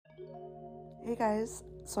Hey guys,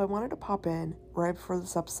 so I wanted to pop in right before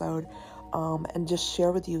this episode and just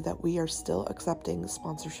share with you that we are still accepting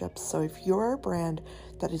sponsorships. So if you're a brand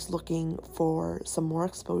that is looking for some more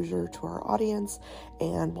exposure to our audience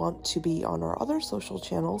and want to be on our other social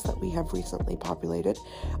channels that we have recently populated,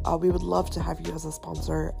 we would love to have you as a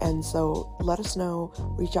sponsor. And so let us know,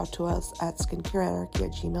 reach out to us at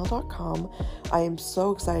skincareanarchy@gmail.com. I am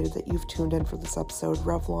so excited that you've tuned in for this episode.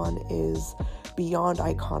 Revlon is beyond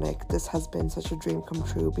iconic. This has been such a dream come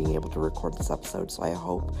true being able to record this episode, so I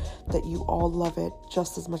hope that you all love it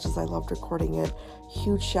just as much as I loved recording it.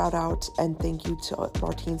 Huge shout out and thank you to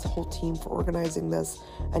Martine's whole team for organizing this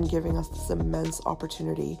and giving us this immense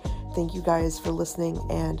opportunity. Thank you guys for listening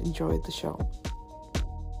and enjoy the show.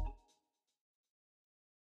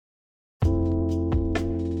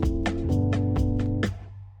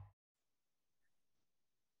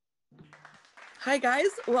 Hi guys,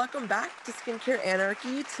 welcome back to Skincare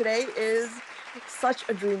Anarchy. Today is such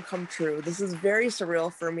a dream come true. This is very surreal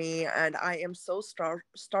for me, and I am so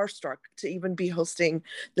starstruck to even be hosting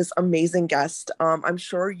this amazing guest. I'm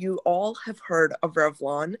sure you all have heard of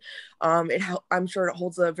Revlon. I'm sure it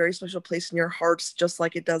holds a very special place in your hearts, just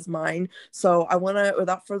like it does mine. So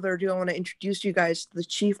without further ado, I want to introduce you guys to the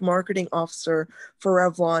Chief Marketing Officer for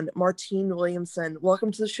Revlon, Martine Williamson.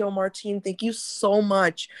 Welcome to the show, Martine. Thank you so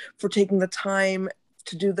much for taking the time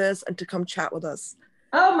to do this and to come chat with us.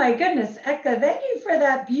 Oh my goodness, Ekta, thank you for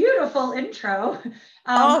that beautiful intro.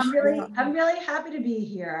 Oh, yeah. I'm really happy to be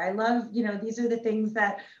here. I love, these are the things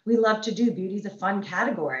that we love to do. Beauty's a fun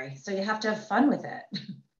category, so you have to have fun with it.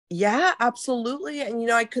 Yeah, absolutely.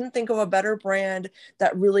 And I couldn't think of a better brand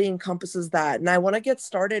that really encompasses that. And I want to get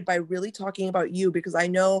started by really talking about you because I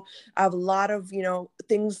know I have a lot of,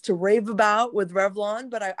 things to rave about with Revlon,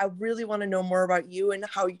 but I really want to know more about you and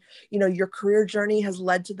how, your career journey has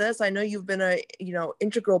led to this. I know you've been a,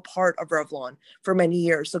 integral part of Revlon for many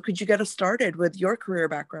years. So could you get us started with your career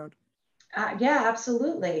background? Yeah,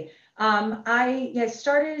 absolutely. I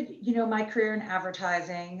started, my career in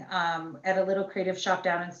advertising at a little creative shop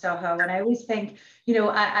down in Soho, and I always think,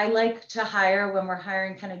 I like to hire when we're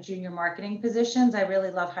hiring kind of junior marketing positions. I really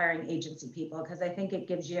love hiring agency people because I think it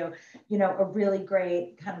gives you, a really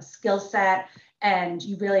great kind of skill set, and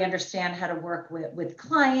you really understand how to work with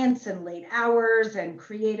clients and late hours and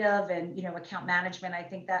creative and account management. I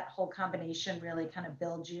think that whole combination really kind of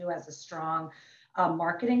builds you as a strong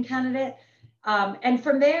marketing candidate. And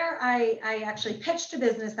from there, I actually pitched a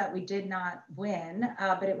business that we did not win,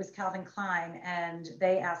 but it was Calvin Klein, and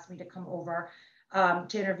they asked me to come over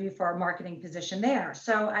to interview for a marketing position there.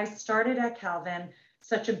 So I started at Calvin,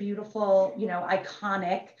 such a beautiful,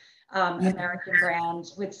 iconic Yeah. American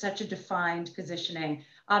brand with such a defined positioning.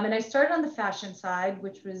 And I started on the fashion side,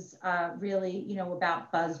 which was really,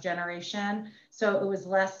 about buzz generation. So it was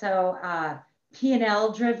less so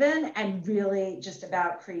P&L driven and really just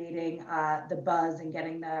about creating the buzz and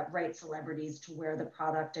getting the right celebrities to wear the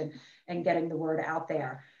product and getting the word out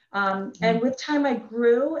there. And with time, I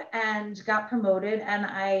grew and got promoted, and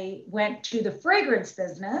I went to the fragrance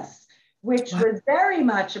business, which Wow. was very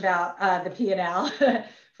much about the P&L.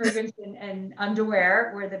 Fragrance and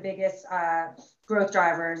underwear were the biggest growth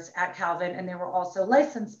drivers at Calvin, and there were also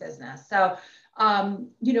licensed business. So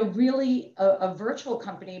really a virtual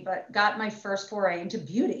company, but got my first foray into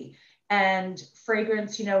beauty and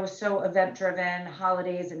fragrance, was so event driven,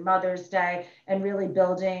 holidays and Mother's Day, and really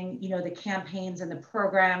building, the campaigns and the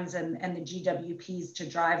programs and the GWPs to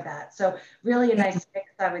drive that. So really a nice mix,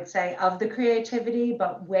 I would say, of the creativity,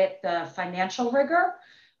 but with the financial rigor.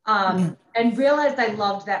 Yeah. And realized I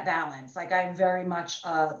loved that balance. Like I'm very much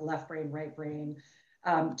a left brain, right brain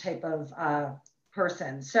type of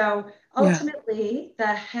person. So Yeah. ultimately, the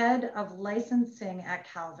head of licensing at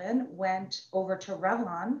Calvin went over to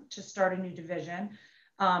Revlon to start a new division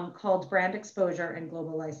called Brand Exposure and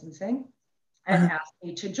Global Licensing and Uh-huh. asked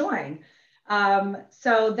me to join.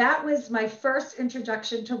 So that was my first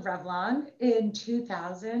introduction to Revlon in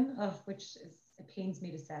 2000, which is, it pains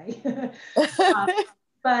me to say.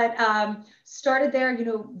 But started there,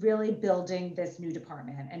 really building this new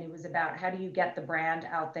department. And it was about how do you get the brand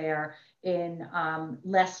out there in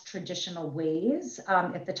less traditional ways.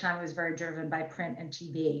 At the time, it was very driven by print and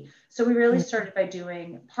TV. So we really started by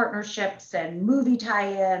doing partnerships and movie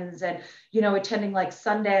tie-ins and, attending like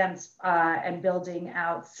Sundance and building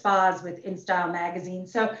out spas with InStyle magazine.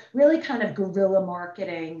 So really kind of guerrilla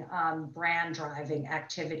marketing, brand driving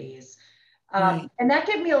activities. Right. And that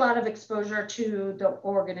gave me a lot of exposure to the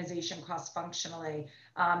organization cross functionally.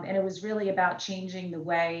 And it was really about changing the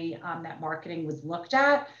way that marketing was looked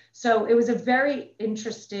at. So it was a very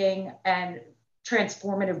interesting and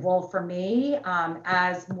transformative role for me,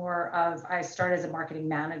 as more of, I started as a marketing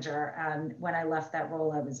manager, and when I left that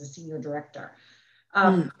role, I was a senior director.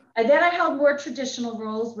 Mm. And then I held more traditional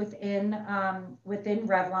roles within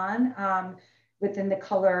Revlon, within the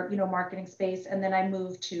color, marketing space. And then I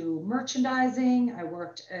moved to merchandising. I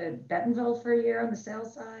worked at Bentonville for a year on the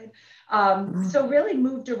sales side. So really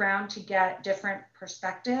moved around to get different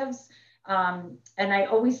perspectives. And I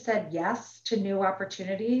always said yes to new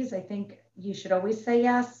opportunities. I think you should always say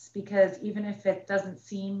yes, because even if it doesn't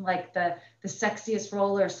seem like the sexiest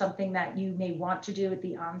role or something that you may want to do at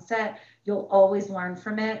the onset, you'll always learn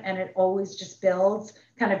from it, and it always just builds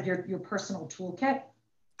kind of your personal toolkit.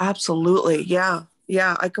 Absolutely. Yeah.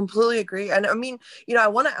 Yeah, I completely agree. And I mean, I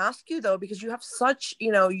want to ask you though, because you have such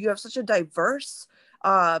a diverse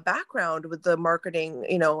background with the marketing,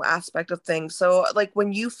 aspect of things. So like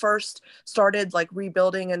when you first started like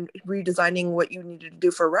rebuilding and redesigning what you needed to do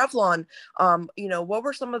for Revlon, what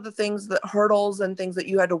were some of the things that hurdles and things that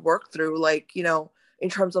you had to work through, like, in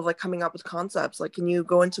terms of like coming up with concepts? Like, can you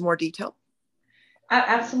go into more detail?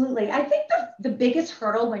 Absolutely. I think the biggest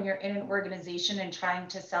hurdle when you're in an organization and trying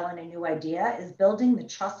to sell in a new idea is building the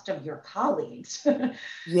trust of your colleagues.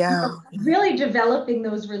 Yeah. Really developing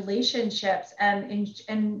those relationships, and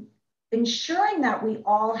ensuring that we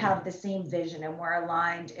all have the same vision and we're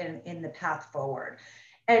aligned in the path forward.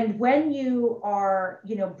 And when you are,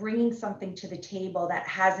 bringing something to the table that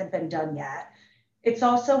hasn't been done yet, it's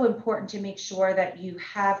also important to make sure that you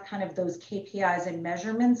have kind of those KPIs and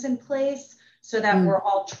measurements in place so that Mm. we're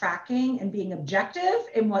all tracking and being objective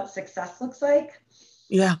in what success looks like.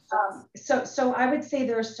 Yeah. So I would say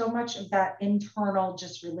there's so much of that internal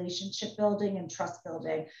just relationship building and trust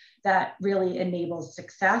building that really enables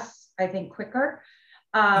success, I think, quicker.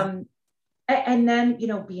 And then,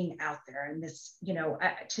 being out there and this,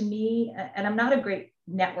 to me, and I'm not a great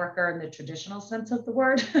networker in the traditional sense of the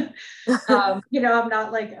word. I'm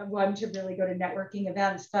not like one to really go to networking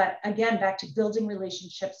events, but again, back to building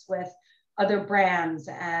relationships with other brands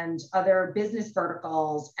and other business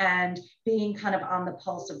verticals, and being kind of on the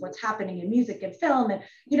pulse of what's happening in music and film and,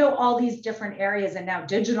 all these different areas, and now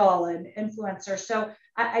digital and influencer. So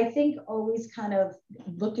I think always kind of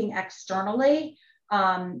looking externally,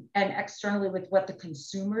 and externally with what the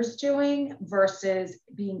consumer's doing versus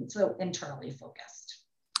being so internally focused.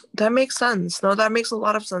 That makes sense. No, that makes a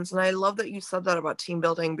lot of sense. And I love that you said that about team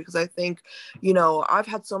building, because I think, I've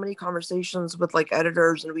had so many conversations with like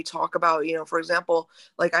editors, and we talk about, for example,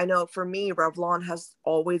 like I know for me, Revlon has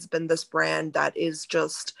always been this brand that is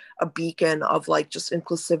just a beacon of like just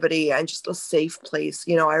inclusivity and just a safe place.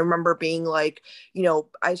 I remember being like,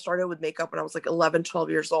 I started with makeup when I was like 11, 12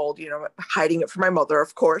 years old, hiding it from my mother,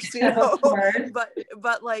 of course, Of course.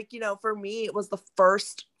 but like, for me, it was the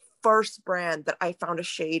first brand that I found a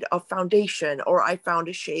shade of foundation, or I found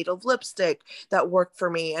a shade of lipstick that worked for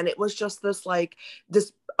me. And it was just this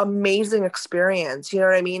amazing experience, you know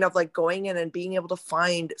what I mean? Of like going in and being able to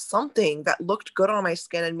find something that looked good on my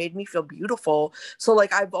skin and made me feel beautiful. So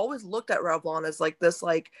like I've always looked at Revlon as like this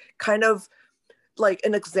like kind of like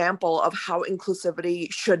an example of how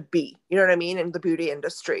inclusivity should be, you know what I mean, in the beauty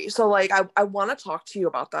industry. So like I want to talk to you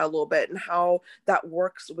about that a little bit and how that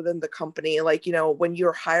works within the company. Like, when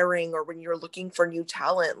you're hiring or when you're looking for new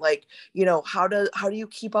talent, like, how do you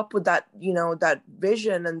keep up with that, that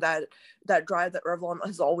vision and that drive that Revlon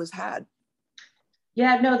has always had?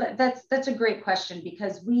 Yeah, no, that's a great question,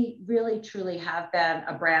 because we really truly have been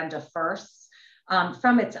a brand of firsts,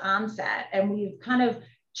 from its onset, and we've kind of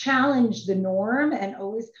challenged the norm and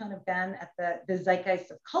always kind of been at the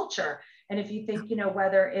zeitgeist of culture. And if you think,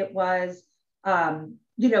 whether it was,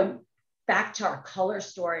 back to our color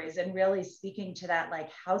stories and really speaking to that like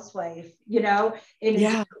housewife, in a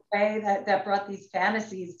Yeah. different way that brought these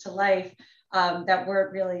fantasies to life, that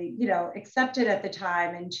weren't really, accepted at the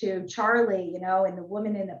time, and to Charlie, and the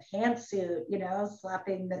woman in a pantsuit,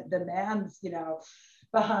 slapping the man's,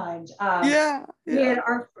 behind. Yeah. We Yeah.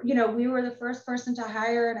 had we were the first person to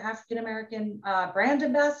hire an African American brand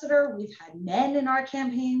ambassador. We've had men in our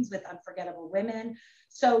campaigns with Unforgettable Women.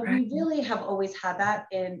 So Right. we really have always had that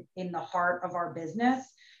in the heart of our business.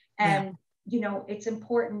 Yeah. And, it's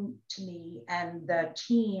important to me and the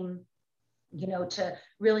team, to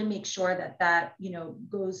really make sure that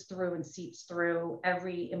goes through and seeps through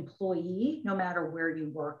every employee, no matter where you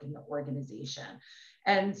work in the organization.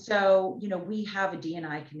 And so, we have a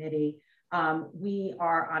D&I committee. We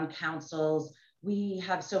are on councils. We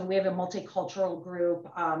have a multicultural group,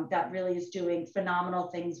 that really is doing phenomenal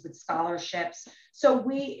things with scholarships. So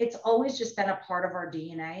it's always just been a part of our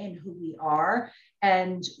DNA and who we are.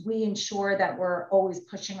 And we ensure that we're always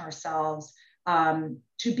pushing ourselves,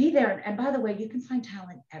 to be there. And by the way, you can find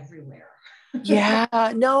talent everywhere. Yeah,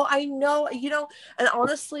 no, I know, and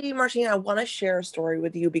honestly, Martina, I want to share a story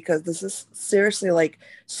with you because this is seriously like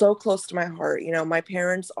so close to my heart. My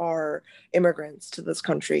parents are immigrants to this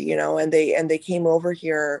country, and they came over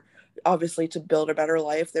here obviously to build a better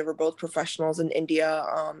life. They were both professionals in India,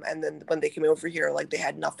 and then when they came over here, like they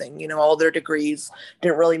had nothing, all their degrees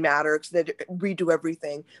didn't really matter because they redo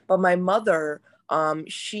everything. But my mother,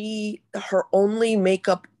 her only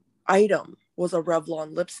makeup item was a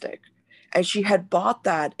Revlon lipstick, and she had bought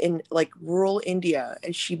that in like rural India,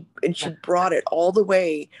 and she brought it all the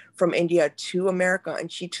way from India to America, and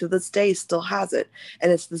she to this day still has it, and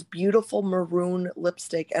it's this beautiful maroon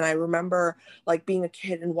lipstick. And I remember like being a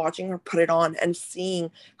kid and watching her put it on and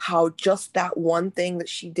seeing how just that one thing that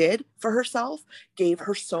she did for herself gave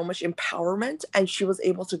her so much empowerment, and she was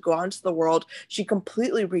able to go out into the world. She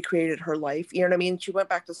completely recreated her life, you know what I mean? She went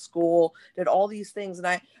back to school, did all these things, and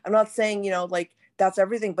I'm not saying, like that's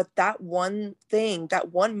everything, but that one thing,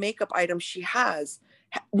 that one makeup item she has,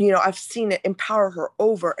 I've seen it empower her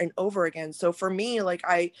over and over again. So for me, like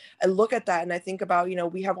I look at that and I think about,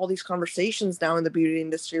 we have all these conversations now in the beauty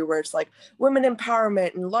industry where it's like women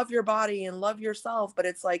empowerment and love your body and love yourself, but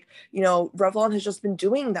it's like, Revlon has just been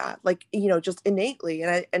doing that, like, just innately.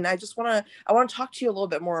 And I just want to talk to you a little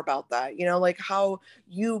bit more about that, like how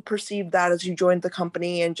you perceive that as you joined the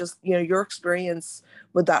company, and just, your experience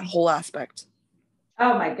with that whole aspect.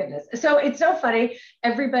 Oh my goodness. So it's so funny.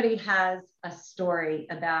 Everybody has a story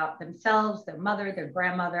about themselves, their mother, their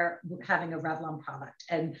grandmother having a Revlon product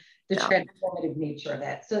and the Yeah. transformative nature of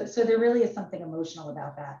it. So there really is something emotional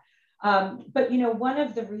about that. But one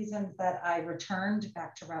of the reasons that I returned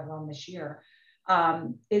back to Revlon this year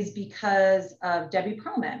is because of Debbie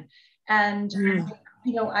Perlman. And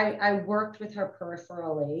I worked with her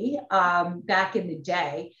peripherally back in the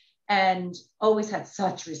day, and always had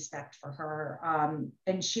such respect for her.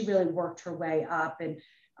 And she really worked her way up, and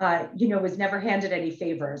was never handed any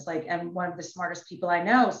favors, and one of the smartest people I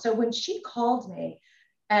know. So when she called me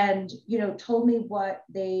and, told me what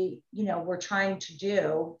they, were trying to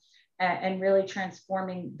do, and really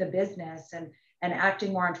transforming the business, and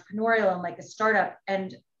acting more entrepreneurial and like a startup,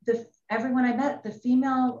 and everyone I met, the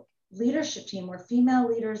female leadership team were female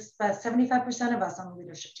leaders, but 75% of us on the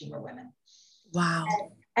leadership team were women. Wow.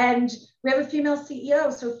 And we have a female CEO.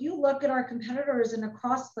 So if you look at our competitors and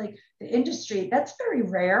across like the industry, that's very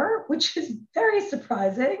rare, which is very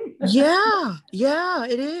surprising. Yeah,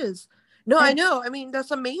 it is. No, I And know. I mean,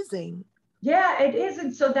 that's amazing. yeah, it is.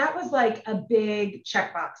 And so that was like a big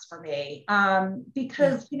checkbox for me, Yeah.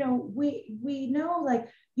 because, we know like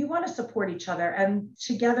you want to support each other, and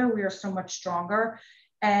together we are so much stronger.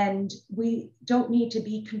 And we don't need to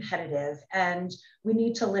be competitive, and we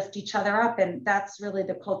need to lift each other up. And that's really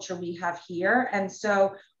the culture we have here. And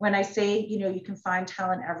so when I say, you can find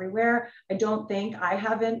talent everywhere, I don't think I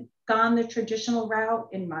haven't gone the traditional route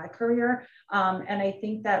in my career. And I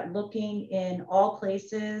think that looking in all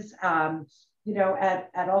places,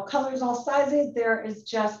 at all colors, all sizes, there is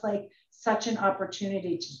just like such an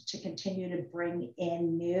opportunity to continue to bring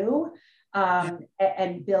in new,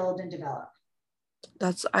 and build and develop.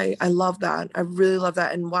 That's I love that. I really love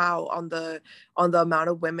that. And wow, on the amount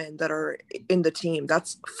of women that are in the team,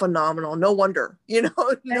 that's phenomenal. No wonder,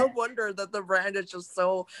 no wonder that the brand is just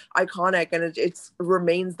so iconic, and it's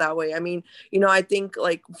remains that way. I mean, I think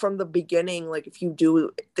like from the beginning, like if you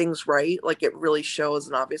do things right, like it really shows.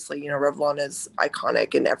 And obviously, Revlon is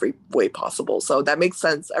iconic in every way possible. So that makes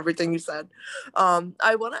sense, everything you said.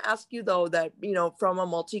 I want to ask you though that, from a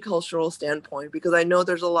multicultural standpoint, because I know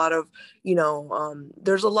there's a lot of,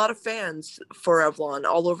 there's a lot of fans for Revlon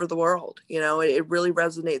all over the world. It really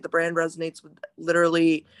resonates. The brand resonates with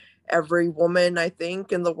literally every woman, I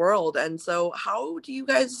think, in the world. And so how do you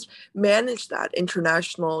guys manage that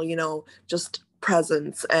international, just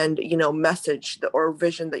presence and, message or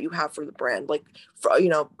vision that you have for the brand, like, for,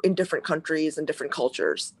 in different countries and different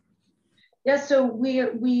cultures? Yeah, so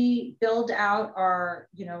we build out our,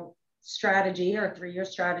 strategy, our 3-year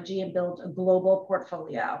strategy, and build a global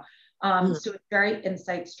portfolio. So it's very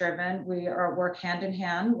insights driven. We work hand in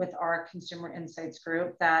hand with our consumer insights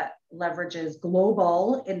group that leverages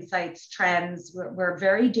global insights trends. We're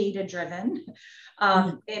very data driven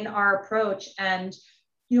in our approach. And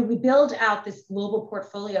we build out this global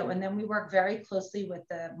portfolio, and then we work very closely with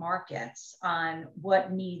the markets on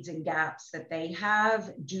what needs and gaps that they have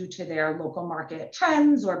due to their local market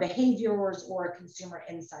trends or behaviors or consumer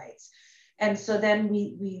insights. And so then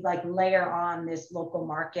we like layer on this local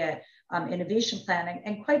market innovation planning.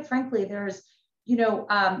 And quite frankly, there's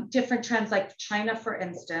different trends, like China, for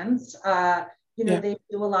instance. Yeah. they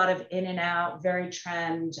do a lot of in and out, very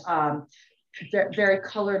trend, very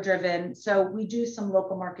color driven. So we do some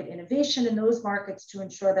local market innovation in those markets to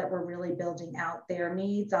ensure that we're really building out their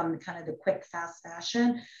needs on kind of the quick, fast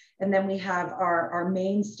fashion. And then we have our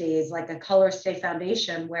mainstays like a Color Stay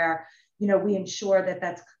Foundation where we ensure that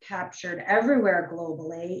that's captured everywhere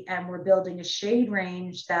globally, and we're building a shade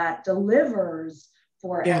range that delivers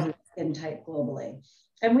for Yeah. any skin type globally.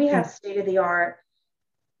 And we have state of the art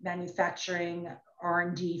manufacturing,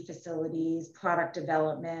 R&D facilities, product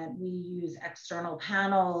development. We use external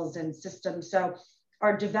panels and systems. So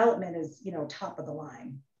our development is, top of the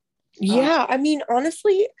line. Yeah, I mean,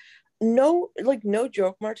 honestly, no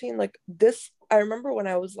joke, Martine. Like this, I remember when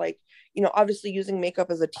I was like, obviously using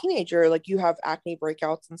makeup as a teenager, like you have acne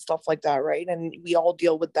breakouts and stuff like that, right? And we all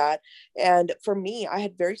deal with that. And for me, I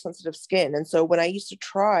had very sensitive skin. And so when I used to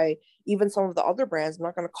try even some of the other brands, I'm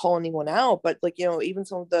not going to call anyone out, but like, even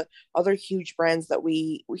some of the other huge brands that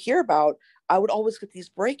we hear about, I would always get these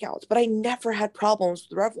breakouts, but I never had problems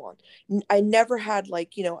with Revlon. I never had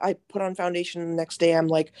like, I put on foundation the next day, I'm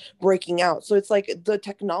like breaking out. So it's like the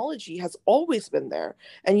technology has always been there.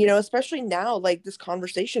 And, especially now, like this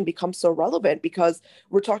conversation becomes so relevant because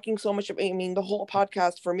we're talking so much. I mean, the whole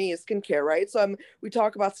podcast for me is skincare, right? So we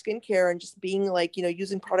talk about skincare and just being like,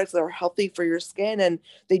 using products that are healthy for your skin and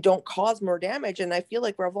they don't cause more damage. And I feel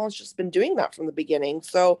like Revlon's just been doing that from the beginning.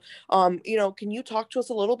 So, can you talk to us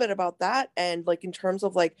a little bit about that? And like, in terms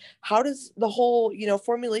of like, how does the whole,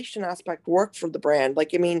 formulation aspect work for the brand?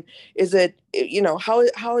 Like, I mean, is it, how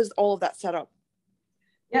is all of that set up?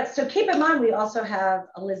 Yeah, so keep in mind, we also have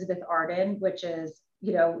Elizabeth Arden, which is,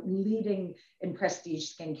 leading in prestige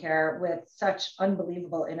skincare with such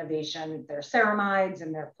unbelievable innovation, their ceramides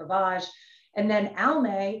and their Provage. And then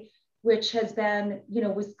Almay, which has been,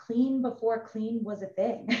 was clean before clean was a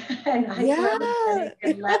thing and Yeah. hypoallergenic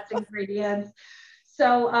and less ingredients.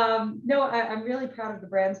 So no, I'm really proud of the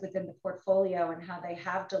brands within the portfolio and how they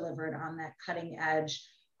have delivered on that cutting edge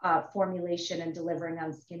formulation and delivering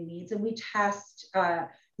on skin needs. And we test,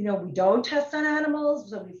 we don't test on animals,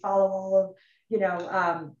 so we follow all of,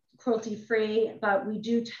 cruelty free, but we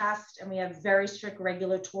do test and we have very strict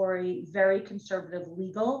regulatory, very conservative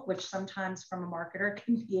legal, which sometimes from a marketer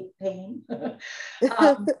can be a pain.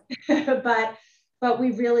 um, but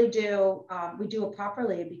we really do, we do it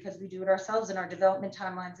properly because we do it ourselves, and our development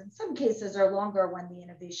timelines in some cases are longer when the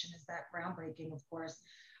innovation is that groundbreaking, of course.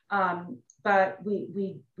 But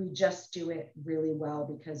we just do it really well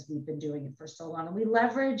because we've been doing it for so long, and we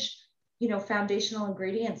leverage foundational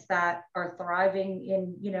ingredients that are thriving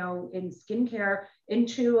in skincare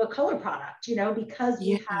into a color product, because we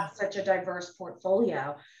Yeah. have such a diverse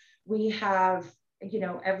portfolio. We have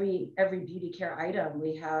every beauty care item.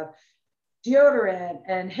 We have deodorant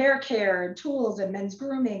and hair care and tools and men's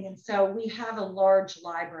grooming, and so we have a large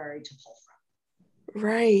library to pull from.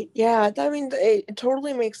 Right. Yeah. I mean, it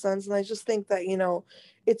totally makes sense. And I just think that,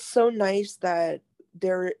 it's so nice that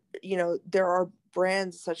there are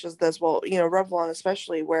brands such as this, well, Revlon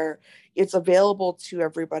especially, where it's available to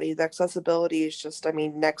everybody. The accessibility is just, I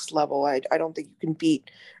mean, next level. I don't think you can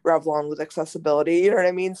beat Revlon with accessibility. You know what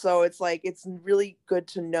I mean? So it's like, it's really good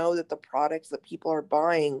to know that the products that people are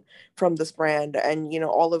buying from this brand and,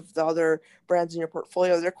 all of the other brands in your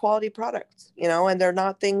portfolio, they're quality products, and they're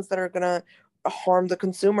not things that are going to harm the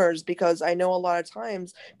consumers, because I know a lot of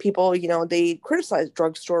times people, they criticize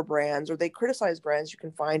drugstore brands or they criticize brands you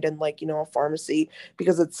can find in like, a pharmacy,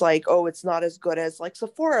 because it's like, oh, it's not as good as like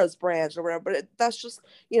Sephora's brands or whatever. But that's just,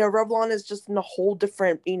 Revlon is just in a whole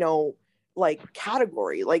different, like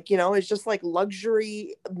category. Like, it's just like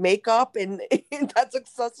luxury makeup and that's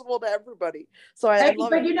accessible to everybody. So I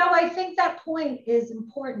love But it. I think that point is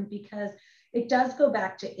important because it does go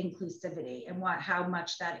back to inclusivity and how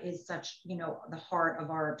much that is such, the heart of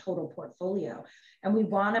our total portfolio. And we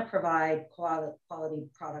want to provide quality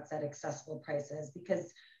products at accessible prices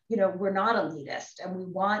because, we're not elitist and we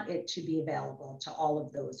want it to be available to all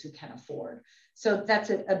of those who can afford. So that's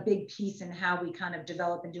a big piece in how we kind of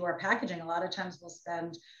develop and do our packaging. A lot of times we'll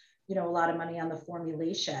spend, a lot of money on the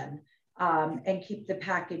formulation, and keep the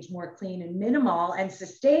package more clean and minimal and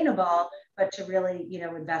sustainable, but to really,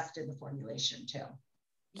 invest in the formulation too.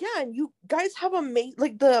 Yeah, and you guys have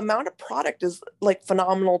like the amount of product is like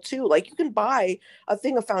phenomenal too. Like you can buy a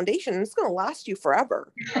thing of foundation and it's gonna last you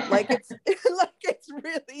forever. Like it's like it's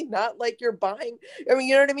really not like you're buying. I mean,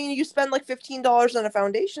 you know what I mean? You spend like $15 on a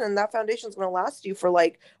foundation and that foundation is gonna last you for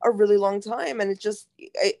like a really long time. And it just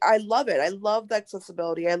I love it. I love the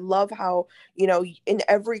accessibility. I love how, in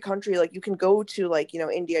every country, like you can go to like,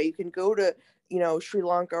 India, you can go to Sri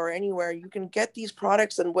Lanka or anywhere, you can get these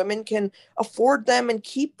products and women can afford them and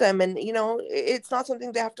keep them. And, it's not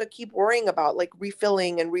something they have to keep worrying about, like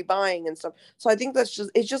refilling and rebuying and stuff. So I think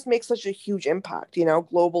it just makes such a huge impact,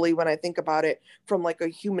 globally when I think about it from like a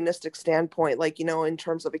humanistic standpoint, like, in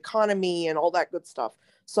terms of economy and all that good stuff.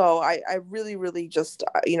 So I really, really just,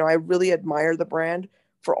 I really admire the brand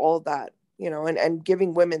for all of that, and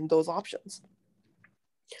giving women those options.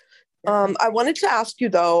 I wanted to ask you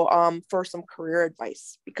though, for some career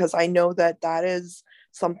advice, because I know that is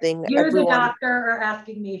something You're the everyone. doctor or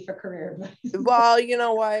asking me for career advice. Well, you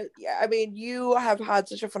know what? Yeah, I mean, you have had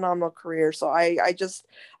such a phenomenal career, so I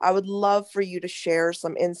would love for you to share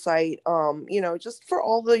some insight, just for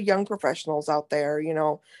all the young professionals out there,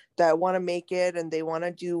 that want to make it and they want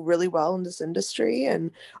to do really well in this industry,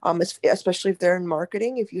 and especially if they're in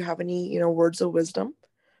marketing, if you have any, words of wisdom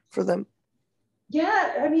for them.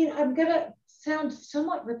 Yeah, I mean, I'm gonna sound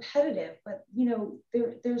somewhat repetitive, but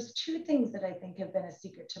there's two things that I think have been a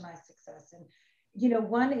secret to my success. And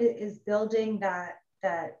one is building that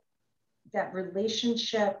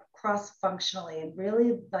relationship cross-functionally and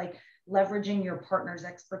really like leveraging your partner's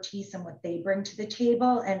expertise and what they bring to the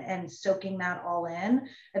table and soaking that all in.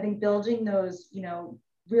 I think building those,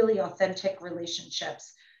 really authentic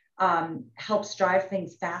relationships helps drive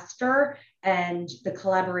things faster, and when the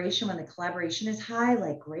collaboration is high,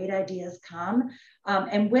 like great ideas come.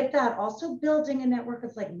 And with that, also building a network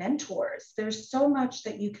of like mentors. There's so much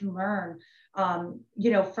that you can learn,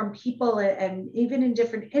 from people, and even in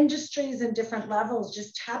different industries and different levels,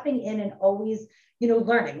 just tapping in and always,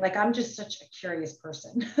 learning. Like I'm just such a curious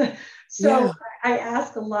person. So Yeah. I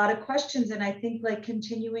ask a lot of questions, and I think like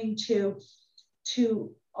continuing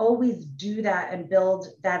to always do that and build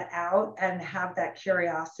that out and have that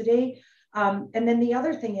curiosity. And then the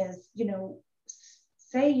other thing is,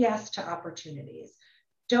 say yes to opportunities.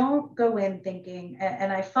 Don't go in thinking,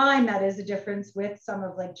 and I find that is a difference with some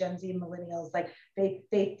of like Gen Z and millennials, like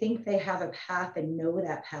they think they have a path and know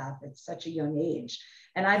that path at such a young age.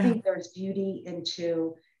 And I Yeah. think there's beauty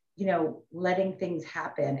into, letting things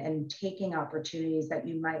happen and taking opportunities that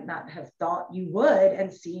you might not have thought you would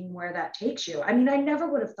and seeing where that takes you. I mean, I never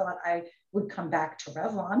would have thought I would come back to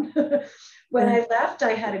Revlon. When Yeah. I left,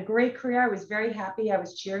 I had a great career. I was very happy. I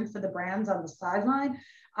was cheering for the brands on the sideline.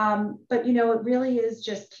 But it really is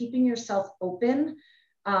just keeping yourself open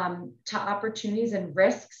to opportunities and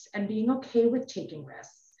risks, and being okay with taking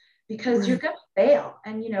risks, because you're Right. going to fail.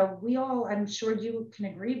 And we all, I'm sure you can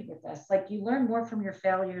agree with this, like you learn more from your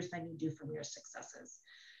failures than you do from your successes.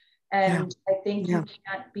 Yeah. And I think Yeah. you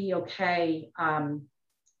can't be okay.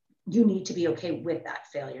 You need to be okay with that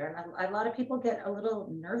failure. And a lot of people get a little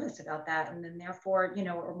nervous about that, and then therefore,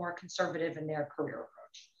 are more conservative in their career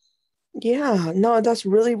approach. Yeah, no, that's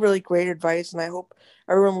really, really great advice. And I hope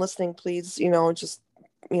everyone listening, please, just,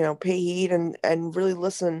 pay heed and really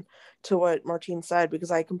listen to what Martine said, because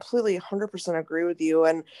I completely 100% agree with you.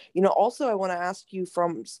 And, also I want to ask you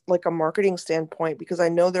from like a marketing standpoint, because I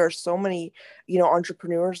know there are so many,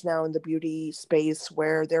 entrepreneurs now in the beauty space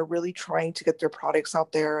where they're really trying to get their products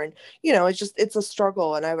out there. And, it's a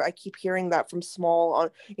struggle. And I keep hearing that from small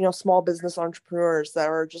business entrepreneurs that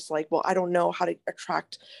are just like, well, I don't know how to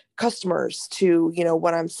attract customers to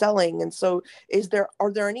what I'm selling. And so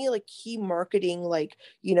are there any like key marketing, like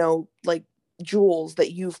like jewels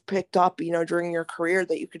that you've picked up during your career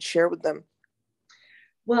that you could share with them?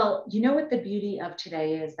 Well, what the beauty of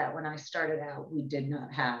today is that when I started out, we did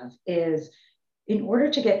not have is, in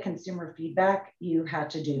order to get consumer feedback, you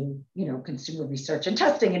had to do, consumer research and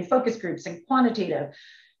testing and focus groups and quantitative.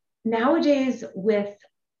 Nowadays, with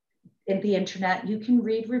the internet, you can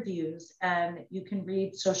read reviews and you can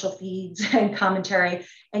read social feeds and commentary,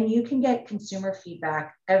 and you can get consumer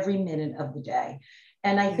feedback every minute of the day.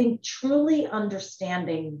 And I Yeah. think truly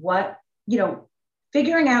understanding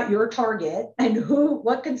figuring out your target and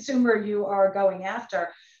what consumer you are going after,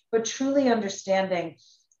 but truly understanding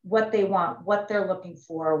what they want, what they're looking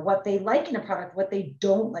for, what they like in a product, what they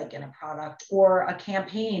don't like in a product or a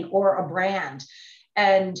campaign or a brand.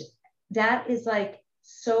 And that is like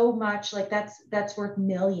so much, like that's worth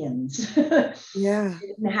millions. Yeah.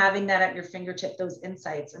 And having that at your fingertip, those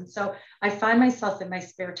insights. And so I find myself in my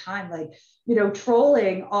spare time, like,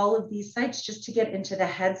 trolling all of these sites just to get into the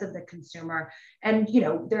heads of the consumer. And,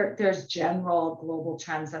 there's general global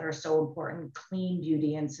trends that are so important: clean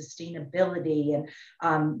beauty and sustainability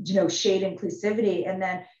and, shade inclusivity. And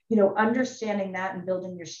then, understanding that and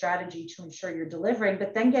building your strategy to ensure you're delivering,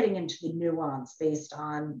 but then getting into the nuance based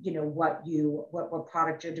on, what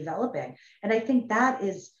product you're developing. And I think that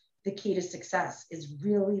is the key to success, is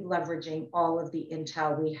really leveraging all of the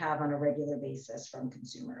intel we have on a regular basis from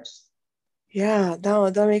consumers. Yeah, no,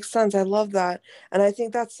 that makes sense. I love that. And I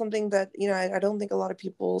think that's something that, I don't think a lot of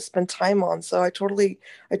people spend time on. So I totally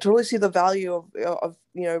see the value of,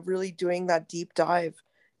 really doing that deep dive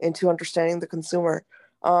into understanding the consumer.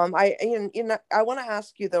 I want to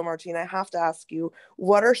ask you though, Martine, I have to ask you,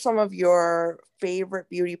 what are some of your favorite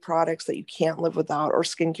beauty products that you can't live without, or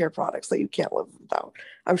skincare products that you can't live without?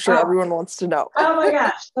 I'm sure Oh, everyone wants to know. oh my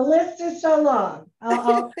gosh, the list is so long.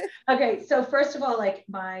 Okay, so first of all, like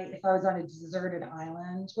if I was on a deserted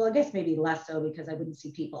island, well, I guess maybe less so because I wouldn't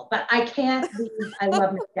see people, but I can't leave. I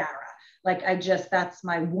love mascara. Like that's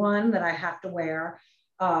my one that I have to wear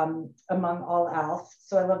among all else.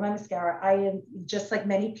 So I love my mascara. I am just like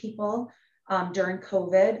many people during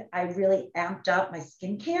COVID, I really amped up my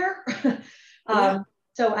skincare. Yeah.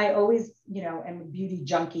 So I always, am a beauty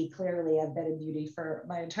junkie. Clearly, I've been in beauty for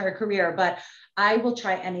my entire career, but I will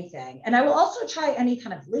try anything. And I will also try any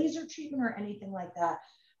kind of laser treatment or anything like that.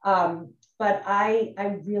 But I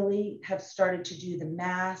really have started to do the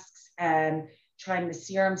masks and trying the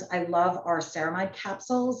serums. I love our ceramide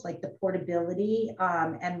capsules, like the portability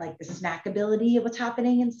and like the snackability of what's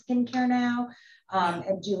happening in skincare now, Yeah.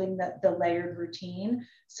 and doing the layered routine.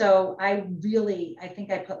 So I think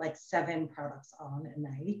I put like 7 products on a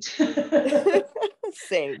night.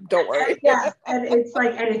 Same. Don't worry. Yes, and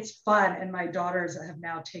it's fun. And my daughters have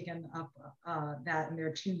now taken up that, and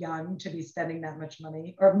they're too young to be spending that much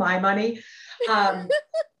money or my money. Um,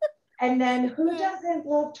 and then who doesn't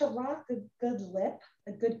love to rock a good lip,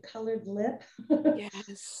 a good colored lip?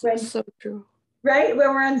 Yes, when so true. Right, when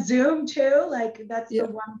we're on Zoom too, like that's the Yeah.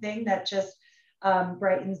 one thing that just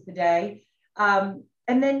brightens the day.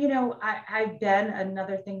 And then, I've been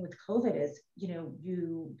another thing with COVID is,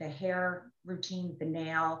 the hair routine, the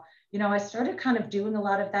nail, I started kind of doing a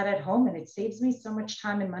lot of that at home, and it saves me so much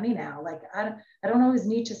time and money now. Like I don't always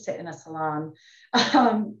need to sit in a salon,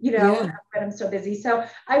 Yeah. but I'm so busy. So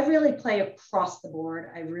I really play across the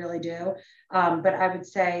board. I really do. But I would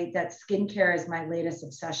say that skincare is my latest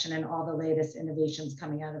obsession, and all the latest innovations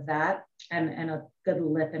coming out of that, and a good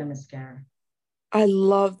lip and a mascara. I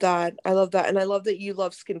love that. I love that. And I love that you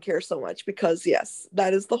love skincare so much because, yes,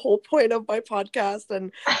 that is the whole point of my podcast.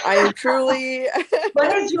 And I am truly,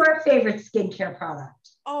 What is your favorite skincare product?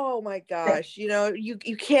 oh my gosh, you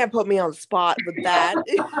can't put me on the spot with that.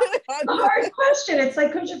 A hard question. It's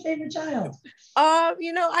like, who's your favorite child?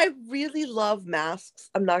 I really love masks.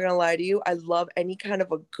 I'm not gonna lie to you. I love any kind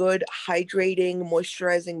of a good hydrating,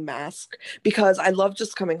 moisturizing mask because I love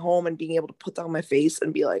just coming home and being able to put that on my face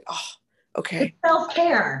and be like, oh, It's okay.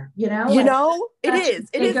 self-care, like It such a is.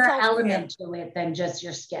 It is bigger self-care. element to it than just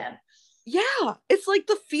your skin. Yeah, it's like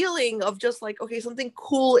the feeling of just like, okay, something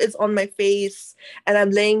cool is on my face and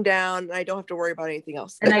I'm laying down and I don't have to worry about anything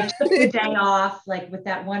else. And I took the day off, like with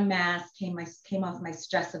that one mask, came off my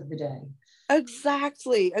stress of the day.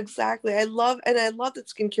 Exactly, exactly. I love that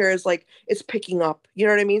skincare is like it's picking up. You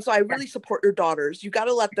know what I mean? So I Yeah. really support your daughters. You got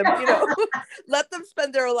to let them, let them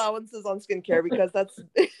spend their allowances on skincare because that's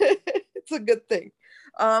it's a good thing.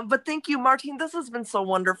 But thank you, Martine. This has been so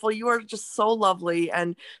wonderful. You are just so lovely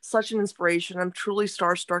and such an inspiration. I'm truly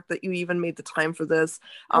starstruck that you even made the time for this.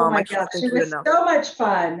 Oh my I gosh, can't thank it you was enough. so much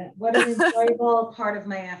fun. What an enjoyable part of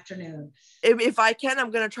my afternoon. If I can,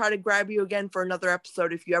 I'm gonna try to grab you again for another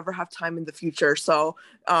episode if you ever have time in the future. So,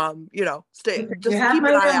 stay, You just have keep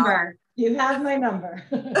an my eye out. number. You have my number.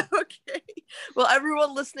 Okay. Well,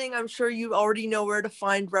 everyone listening, I'm sure you already know where to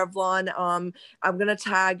find Revlon. I'm gonna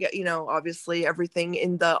tag, obviously everything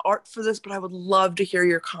in the art for this, but I would love to hear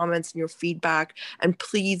your comments and your feedback. And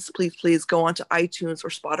please, please, please go onto iTunes or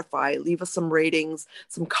Spotify, leave us some ratings,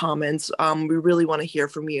 some comments. We really want to hear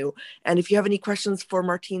from you. And if you have any questions for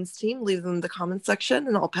Martine's team, leave them in the comment section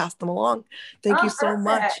and I'll pass them along. Thank you Oh, so perfect.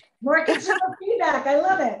 much. More consumer feedback. I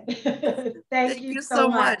love it. Thank Thank you you so so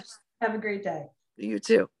much. much. Have a great day. You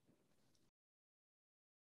too.